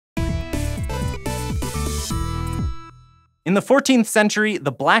In the 14th century,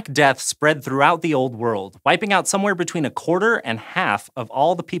 the Black Death spread throughout the Old World, wiping out somewhere between a quarter and half of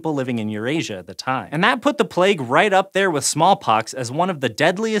all the people living in Eurasia at the time. And that put the plague right up there with smallpox as one of the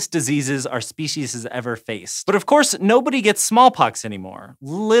deadliest diseases our species has ever faced. But of course, nobody gets smallpox anymore.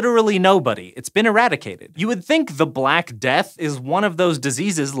 Literally nobody. It's been eradicated. You would think the Black Death is one of those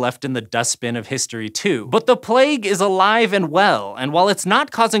diseases left in the dustbin of history too. But the plague is alive and well, and while it's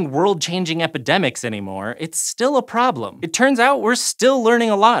not causing world-changing epidemics anymore, it's still a problem. It turns out we're still learning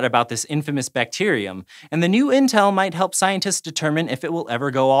a lot about this infamous bacterium, and the new intel might help scientists determine if it will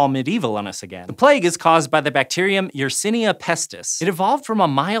ever go all medieval on us again. The plague is caused by the bacterium Yersinia pestis. It evolved from a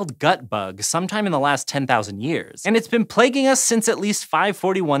mild gut bug sometime in the last 10,000 years, and it's been plaguing us since at least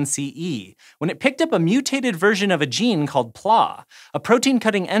 541 CE, when it picked up a mutated version of a gene called PLA, a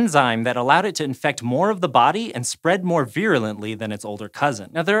protein-cutting enzyme that allowed it to infect more of the body and spread more virulently than its older cousin.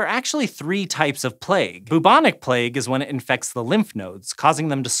 Now, there are actually 3 types of plague. Bubonic plague is when it infects the lymph nodes, causing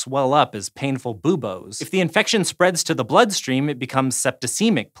them to swell up as painful buboes. If the infection spreads to the bloodstream, it becomes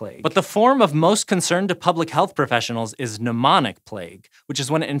septicemic plague. But the form of most concern to public health professionals is pneumonic plague, which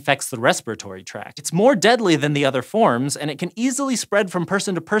is when it infects the respiratory tract. It's more deadly than the other forms, and it can easily spread from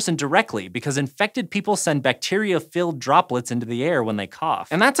person to person directly because infected people send bacteria-filled droplets into the air when they cough.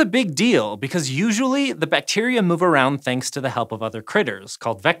 And that's a big deal because usually the bacteria move around thanks to the help of other critters,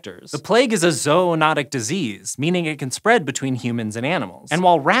 called vectors. The plague is a zoonotic disease, meaning it can spread between humans and animals. And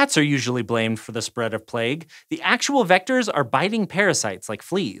while rats are usually blamed for the spread of plague, the actual vectors are biting parasites like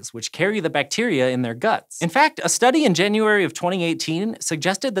fleas, which carry the bacteria in their guts. In fact, a study in January of 2018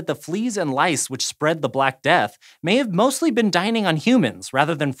 suggested that the fleas and lice which spread the Black Death may have mostly been dining on humans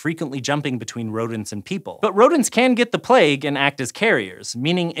rather than frequently jumping between rodents and people. But rodents can get the plague and act as carriers,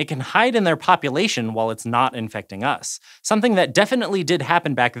 meaning it can hide in their population while it's not infecting us, something that definitely did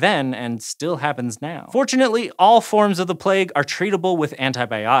happen back then and still happens now. Fortunately, all forms of the plague are treatable with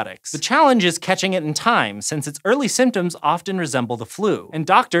antibiotics. The challenge is catching it in time, since its early symptoms often resemble the flu. And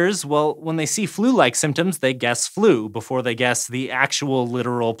doctors, well, when they see flu-like symptoms, they guess flu before they guess the actual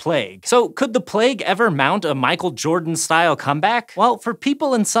literal plague. So could the plague ever mount a Michael Jordan-style comeback? Well, for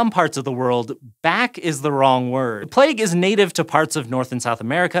people in some parts of the world, back is the wrong word. The plague is native to parts of North and South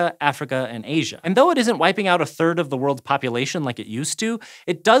America, Africa, and Asia. And though it isn't wiping out a third of the world's population like it used to,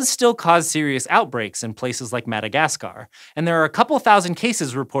 it does still cause serious outbreaks in places like Madagascar. And there are a couple thousand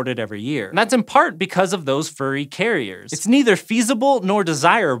cases reported every year. And that's in part because of those furry carriers. It's neither feasible nor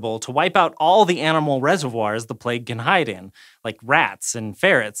desirable to wipe out all the animal reservoirs the plague can hide in, like rats and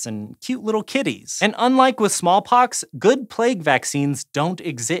ferrets and cute little kitties. And unlike with smallpox, good plague vaccines don't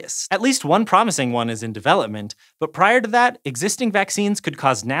exist. At least one promising one is in development, but prior to that, existing vaccines could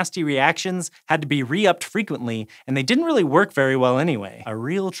cause nasty reactions, had to be re-upped frequently, and they didn't really work very well anyway. A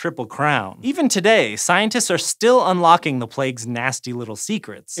real triple crown. Even today, scientists are still unlocking the plague's nasty little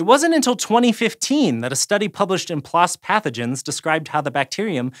secrets. It wasn't until 2015 that a study published in PLOS Pathogens described how the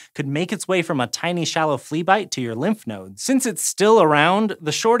bacterium could make its way from a tiny shallow flea bite to your lymph nodes. Since it's still around,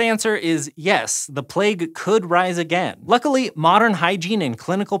 the short answer is yes, the plague could rise again. Luckily, modern hygiene and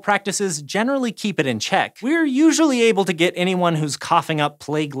clinical practices generally keep it in check. We're usually able to get anyone who's coughing up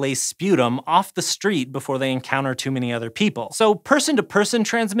plague-laced sputum off the street before they encounter too many other people. So person-to-person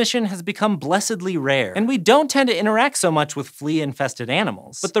transmission has become blessedly rare, and we don't tend to interact so much with flea-infested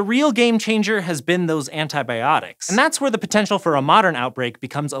animals. But the real game changer has been those antibiotics. And that's where the potential for a modern outbreak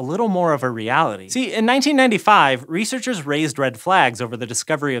becomes a little more of a reality. See, in 1995, researchers raised red flags over the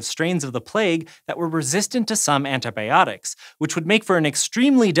discovery of strains of the plague that were resistant to some antibiotics, which would make for an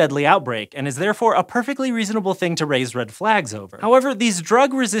extremely deadly outbreak and is therefore a perfectly reasonable thing to raise red flags over. However, these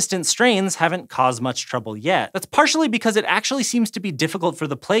drug-resistant strains haven't caused much trouble yet. That's partially because it actually seems to be difficult for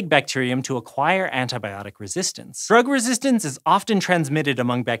the plague bacterium to acquire antibiotic resistance. Drug resistance is often transmitted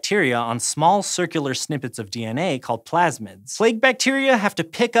among bacteria on small circular snippets of DNA called plasmids. Plague bacteria have to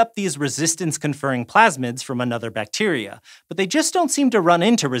pick up these resistance-conferring plasmids from another bacteria, but they just don't seem to run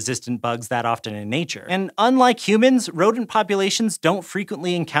into resistant bugs that often in nature. And unlike humans, rodent populations don't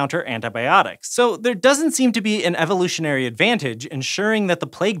frequently encounter antibiotics. So there doesn't seem to be an evolutionary advantage ensuring that the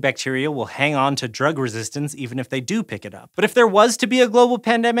plague bacteria will hang on to drug resistance even if they do pick it up. But if there was to be a global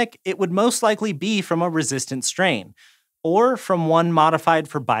pandemic, it would most likely be from a resistant strain, or from one modified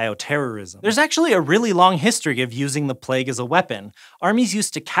for bioterrorism. There's actually a really long history of using the plague as a weapon. Armies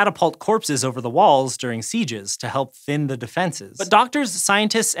used to catapult corpses over the walls during sieges to help thin the defenses. But doctors,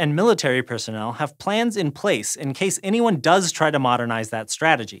 scientists, and military personnel have plans in place in case anyone does try to modernize that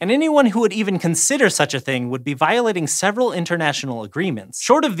strategy. And anyone who would even consider such a thing would be violating several international agreements.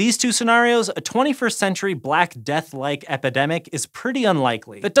 Short of these two scenarios, a 21st century Black Death-like epidemic is pretty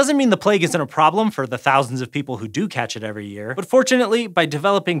unlikely. That doesn't mean the plague isn't a problem for the thousands of people who do catch it every year. But fortunately, by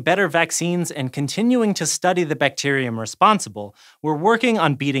developing better vaccines and continuing to study the bacterium responsible, we're working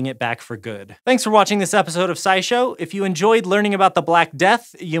on beating it back for good. Thanks for watching this episode of SciShow. If you enjoyed learning about the Black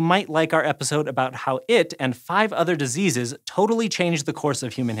Death, you might like our episode about how it and 5 other diseases totally changed the course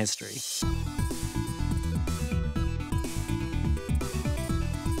of human history.